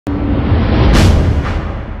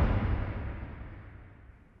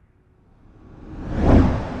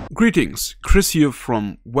Greetings, Chris here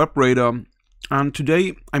from WebRadar, and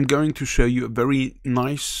today I'm going to show you a very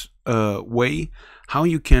nice way how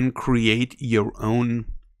you can create your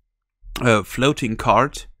own floating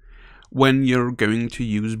cart when you're going to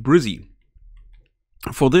use Brizy.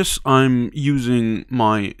 For this I'm using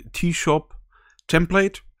my T-shop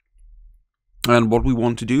template, and what we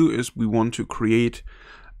want to do is we want to create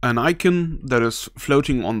an icon that is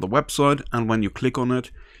floating on the website, and when you click on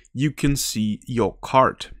it you can see your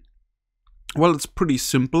cart. Well, it's pretty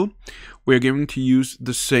simple. We're going to use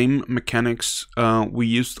the same mechanics we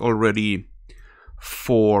used already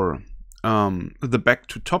for the back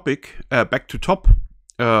to top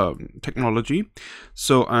technology.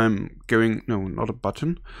 So I'm going, no, not a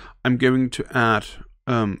button. I'm going to add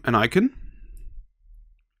an icon.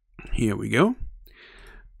 Here we go.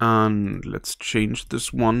 And let's change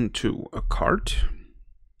this one to a cart.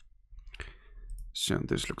 So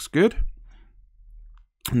this looks good.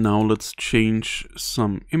 Now let's change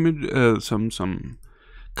some image, some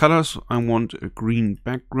colors. I want a green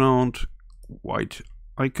background, white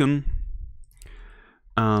icon,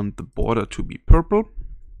 and the border to be purple.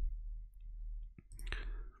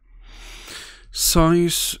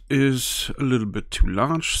 Size is a little bit too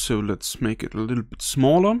large, so let's make it a little bit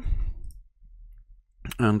smaller.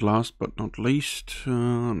 And last but not least,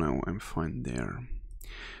 no, I'm fine there.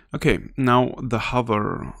 Okay, now the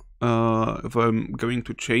hover. If I'm going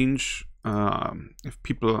to change, if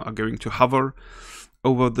people are going to hover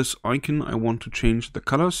over this icon, I want to change the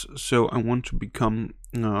colors. So I want to become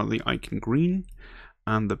the icon green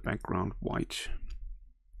and the background white.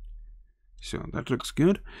 So that looks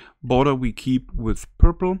good. Border we keep with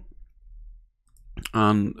purple.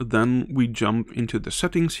 And then we jump into the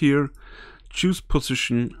settings here. Choose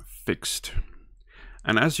position fixed.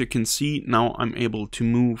 And as you can see, now I'm able to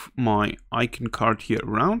move my icon cart here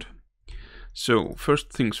around. So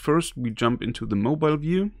first things first, we jump into the mobile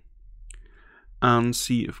view and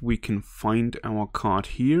see if we can find our cart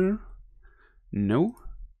here. No.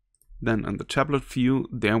 Then in the tablet view,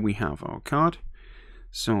 there we have our cart.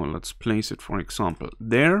 So let's place it, for example,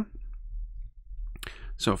 there.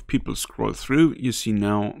 So if people scroll through, you see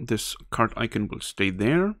now this cart icon will stay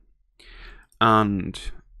there. And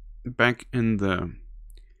back in the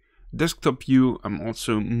desktop view, I'm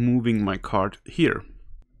also moving my cart here.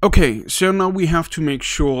 Okay, so now we have to make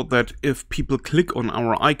sure that if people click on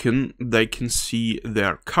our icon, they can see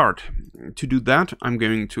their cart. To do that, I'm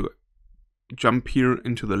going to jump here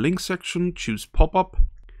into the link section, choose pop-up.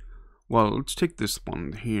 Well, let's take this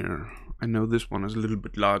one here. I know this one is a little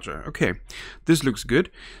bit larger. Okay, this looks good.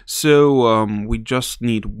 So we just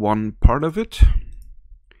need one part of it.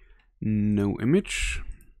 No image.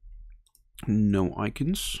 No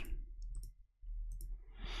icons.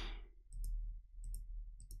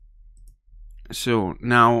 So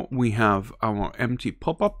now we have our empty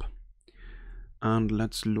pop-up, and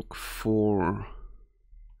let's look for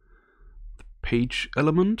the page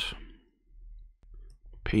element.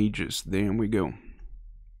 Pages, there we go.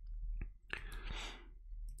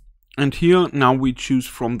 And here now we choose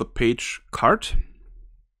from the page cart.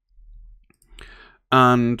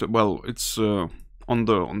 And well, it's on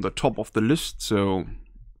the top of the list, so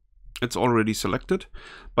it's already selected.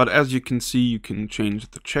 But as you can see, you can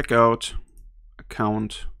change the checkout,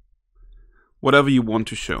 account, whatever you want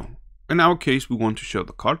to show. In our case, we want to show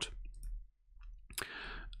the cart.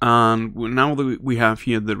 And now we have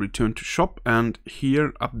here the return to shop, and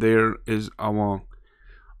here up there is our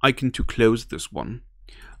icon to close this one.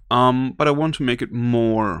 But I want to make it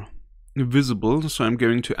more visible, so I'm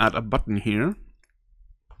going to add a button here.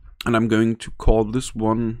 And I'm going to call this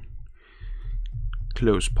one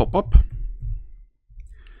close pop-up.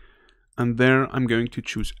 And there I'm going to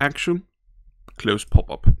choose action, close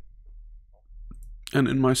pop-up. And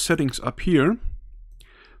in my settings up here,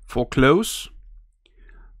 for close,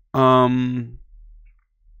 I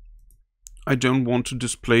don't want to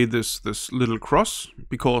display this little cross,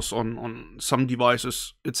 because on some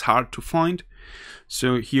devices it's hard to find.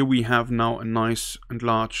 So here we have now a nice and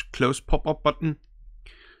large close pop-up button.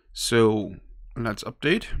 So let's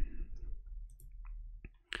update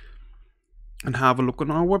and have a look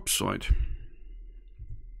on our website.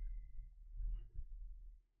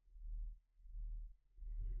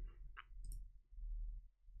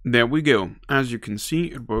 There we go. As you can see,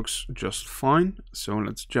 it works just fine. So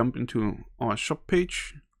let's jump into our shop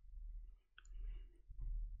page.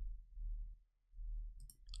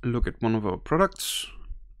 Look at one of our products.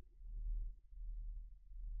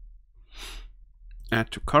 Add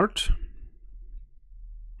to cart.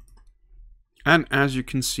 And as you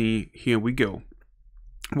can see, here we go.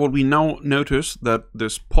 What we now notice that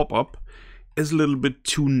this pop-up is a little bit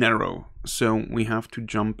too narrow. So we have to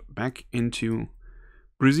jump back into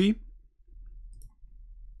Brizy.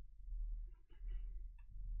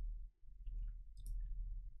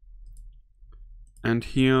 And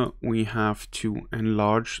here we have to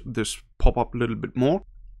enlarge this pop-up a little bit more.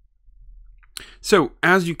 So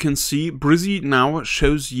as you can see, Brizy now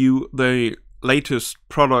shows you the latest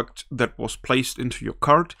product that was placed into your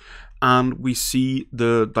cart, and we see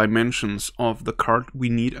the dimensions of the cart we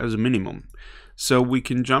need as a minimum. So we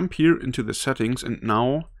can jump here into the settings and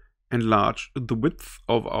now enlarge the width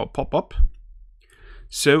of our pop-up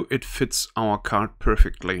so it fits our cart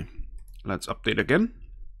perfectly. Let's update again.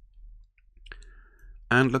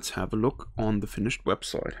 And let's have a look on the finished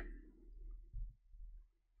website.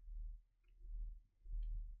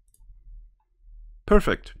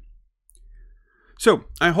 Perfect. So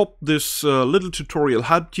I hope this little tutorial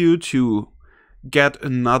helped you to get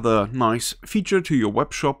another nice feature to your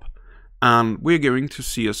webshop, and we're going to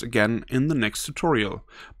see us again in the next tutorial.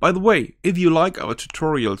 By the way, if you like our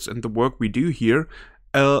tutorials and the work we do here,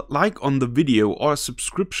 a like on the video or a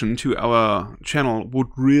subscription to our channel would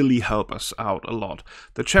really help us out a lot.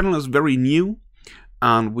 The channel is very new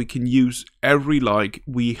and we can use every like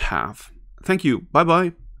we have. Thank you. Bye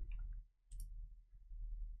bye.